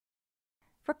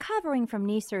Recovering from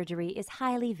knee surgery is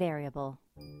highly variable.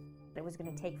 It was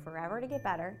going to take forever to get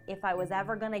better if I was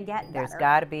ever going to get better. There's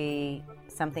got to be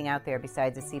something out there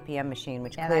besides a CPM machine,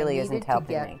 which And clearly I isn't needed to helping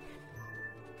get me.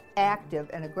 active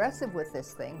and aggressive with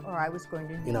this thing, or I was going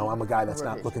to need I'm a guy that's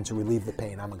not revision. looking to relieve the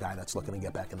pain. I'm a guy that's looking to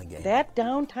get back in the game. That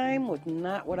downtime was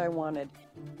not what I wanted.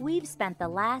 We've spent the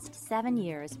last 7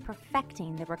 years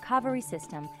perfecting the recovery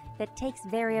system that takes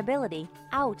variability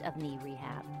out of knee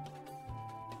rehab,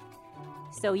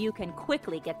 so you can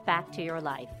quickly get back to your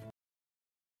life.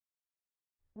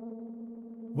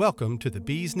 Welcome to The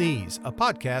Bee's Knees, a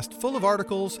podcast full of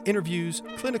articles, interviews,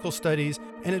 clinical studies,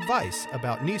 and advice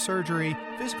about knee surgery,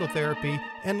 physical therapy,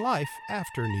 and life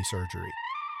after knee surgery.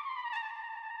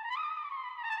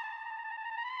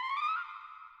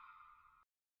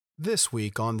 This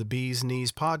week on the Bee's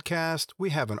Knees podcast,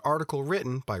 we have an article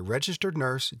written by registered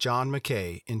nurse John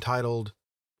McKay entitled,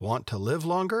 Want to Live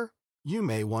Longer? You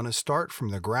May Want to Start from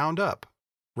the Ground Up,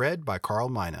 read by Carl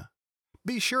Mina.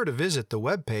 Be sure to visit the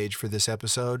webpage for this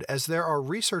episode as there are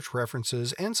research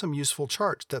references and some useful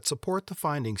charts that support the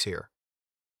findings here.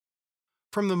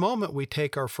 From the moment we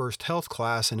take our first health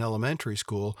class in elementary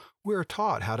school, we are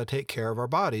taught how to take care of our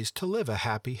bodies to live a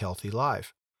happy, healthy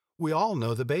life. We all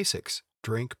know the basics.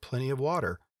 Drink plenty of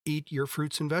water, eat your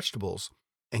fruits and vegetables,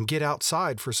 and get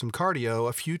outside for some cardio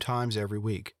a few times every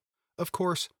week. Of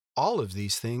course, all of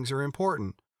these things are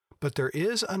important. But there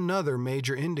is another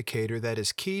major indicator that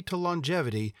is key to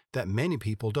longevity that many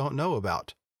people don't know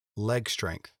about: leg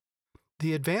strength.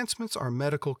 The advancements our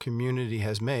medical community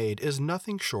has made is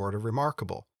nothing short of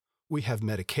remarkable. We have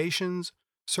medications,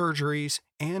 surgeries,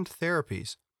 and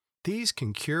therapies. These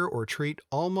can cure or treat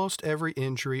almost every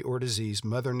injury or disease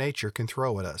Mother Nature can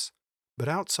throw at us. But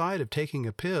outside of taking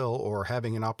a pill or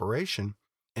having an operation,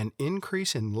 an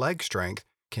increase in leg strength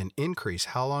can increase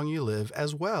how long you live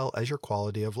as well as your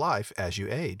quality of life as you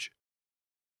age.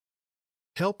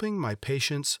 Helping my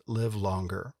patients live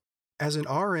longer. As an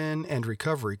RN and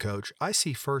recovery coach, I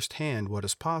see firsthand what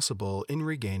is possible in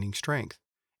regaining strength,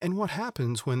 and what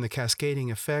happens when the cascading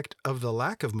effect of the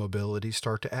lack of mobility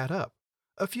start to add up.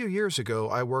 A few years ago,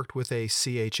 I worked with a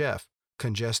CHF,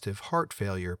 congestive heart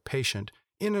failure, patient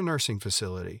in a nursing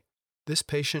facility. This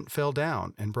patient fell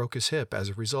down and broke his hip as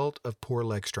a result of poor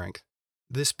leg strength.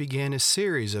 This began a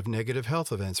series of negative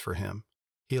health events for him.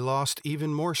 He lost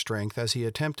even more strength as he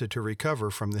attempted to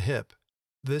recover from the hip.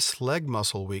 This leg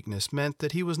muscle weakness meant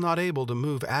that he was not able to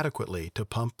move adequately to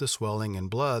pump the swelling and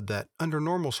blood that, under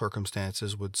normal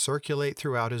circumstances, would circulate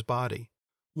throughout his body.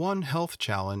 One health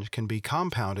challenge can be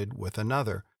compounded with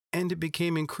another, and it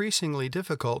became increasingly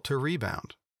difficult to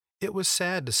rebound. It was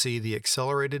sad to see the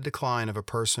accelerated decline of a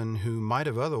person who might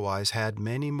have otherwise had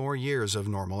many more years of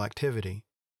normal activity.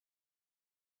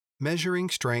 Measuring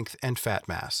strength and fat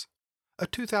mass. A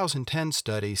 2010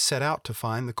 study set out to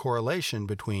find the correlation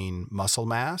between muscle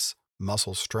mass,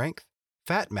 muscle strength,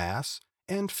 fat mass,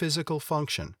 and physical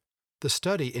function. The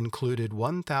study included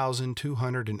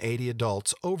 1,280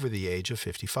 adults over the age of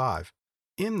 55.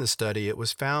 In the study, it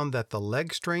was found that the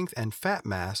leg strength and fat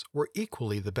mass were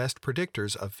equally the best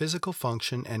predictors of physical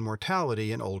function and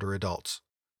mortality in older adults.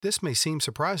 This may seem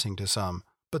surprising to some,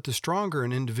 but the stronger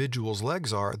an individual's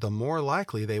legs are, the more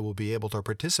likely they will be able to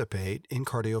participate in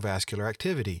cardiovascular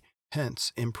activity,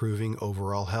 hence improving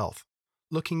overall health.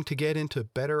 Looking to get into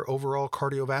better overall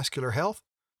cardiovascular health?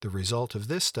 The result of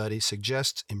this study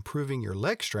suggests improving your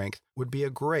leg strength would be a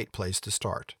great place to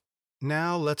start.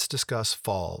 Now let's discuss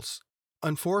falls.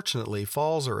 Unfortunately,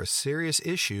 falls are a serious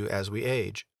issue as we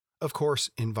age. Of course,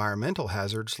 environmental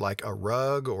hazards like a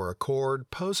rug or a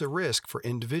cord pose a risk for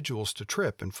individuals to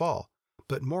trip and fall.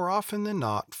 But more often than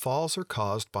not, falls are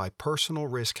caused by personal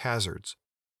risk hazards.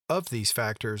 Of these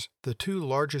factors, the two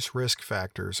largest risk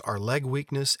factors are leg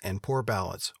weakness and poor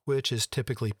balance, which is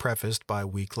typically prefaced by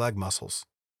weak leg muscles.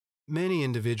 Many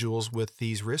individuals with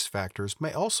these risk factors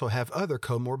may also have other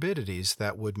comorbidities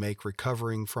that would make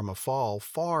recovering from a fall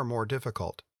far more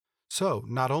difficult. So,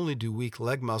 not only do weak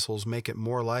leg muscles make it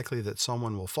more likely that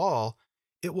someone will fall,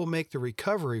 it will make the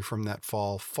recovery from that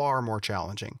fall far more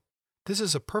challenging. This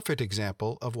is a perfect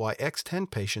example of why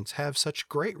X10 patients have such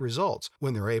great results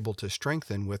when they're able to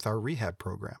strengthen with our rehab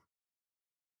program.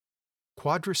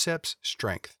 Quadriceps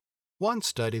strength. One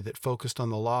study that focused on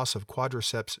the loss of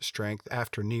quadriceps strength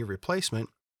after knee replacement,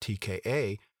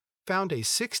 TKA, found a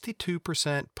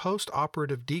 62%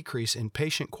 post-operative decrease in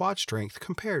patient quad strength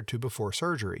compared to before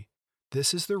surgery.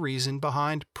 This is the reason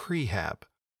behind prehab.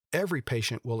 Every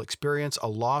patient will experience a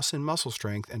loss in muscle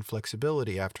strength and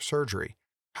flexibility after surgery.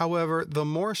 However, the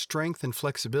more strength and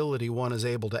flexibility one is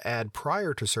able to add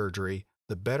prior to surgery,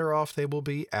 the better off they will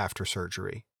be after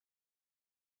surgery.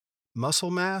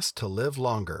 Muscle Mass to Live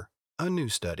Longer, a new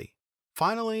study.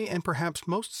 Finally, and perhaps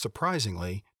most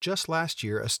surprisingly, just last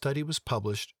year a study was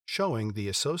published showing the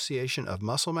association of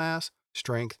muscle mass,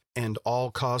 strength, and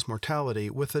all-cause mortality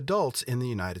with adults in the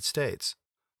United States.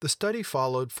 The study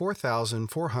followed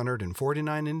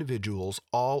 4,449 individuals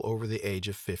all over the age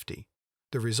of 50.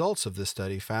 The results of this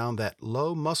study found that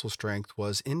low muscle strength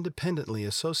was independently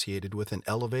associated with an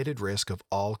elevated risk of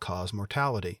all-cause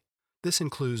mortality. This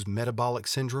includes metabolic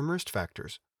syndrome risk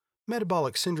factors.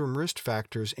 Metabolic syndrome risk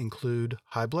factors include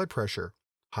high blood pressure,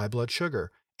 high blood sugar,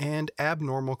 and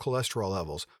abnormal cholesterol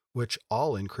levels, which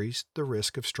all increase the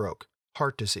risk of stroke,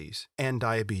 heart disease, and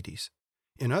diabetes.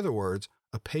 In other words,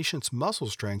 a patient's muscle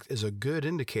strength is a good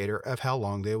indicator of how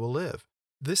long they will live.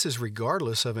 This is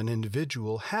regardless of an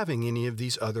individual having any of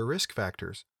these other risk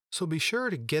factors, so be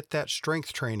sure to get that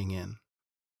strength training in.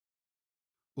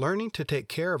 Learning to take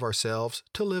care of ourselves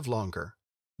to live longer.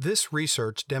 This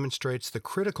research demonstrates the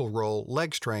critical role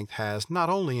leg strength has not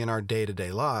only in our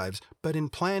day-to-day lives, but in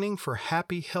planning for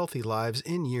happy, healthy lives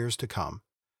in years to come.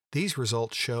 These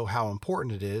results show how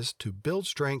important it is to build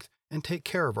strength and take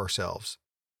care of ourselves.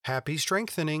 Happy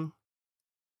strengthening!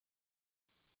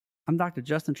 I'm Dr.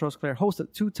 Justin Trosclair, host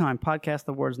of two-time Podcast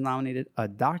Awards nominated A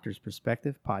Doctor's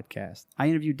Perspective podcast. I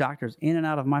interview doctors in and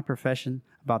out of my profession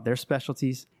about their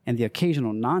specialties and the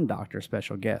occasional non-doctor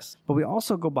special guests. But we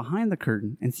also go behind the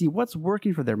curtain and see what's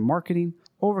working for their marketing,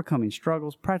 overcoming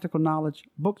struggles, practical knowledge,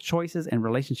 book choices, and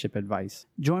relationship advice.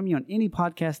 Join me on any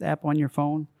podcast app on your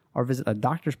phone or visit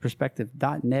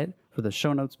adoctorsperspective.net for the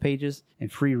show notes pages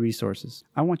and free resources.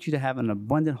 I want you to have an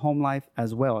abundant home life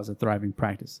as well as a thriving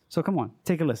practice. So come on,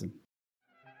 take a listen.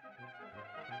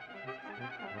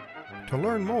 To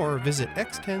learn more, visit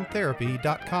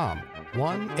x10therapy.com,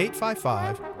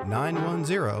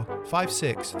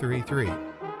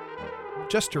 1-855-910-5633.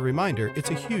 Just a reminder, it's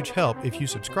a huge help if you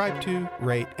subscribe to,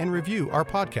 rate, and review our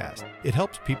podcast. It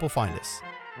helps people find us.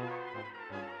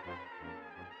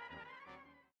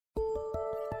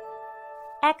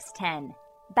 X10,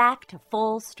 back to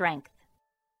full strength.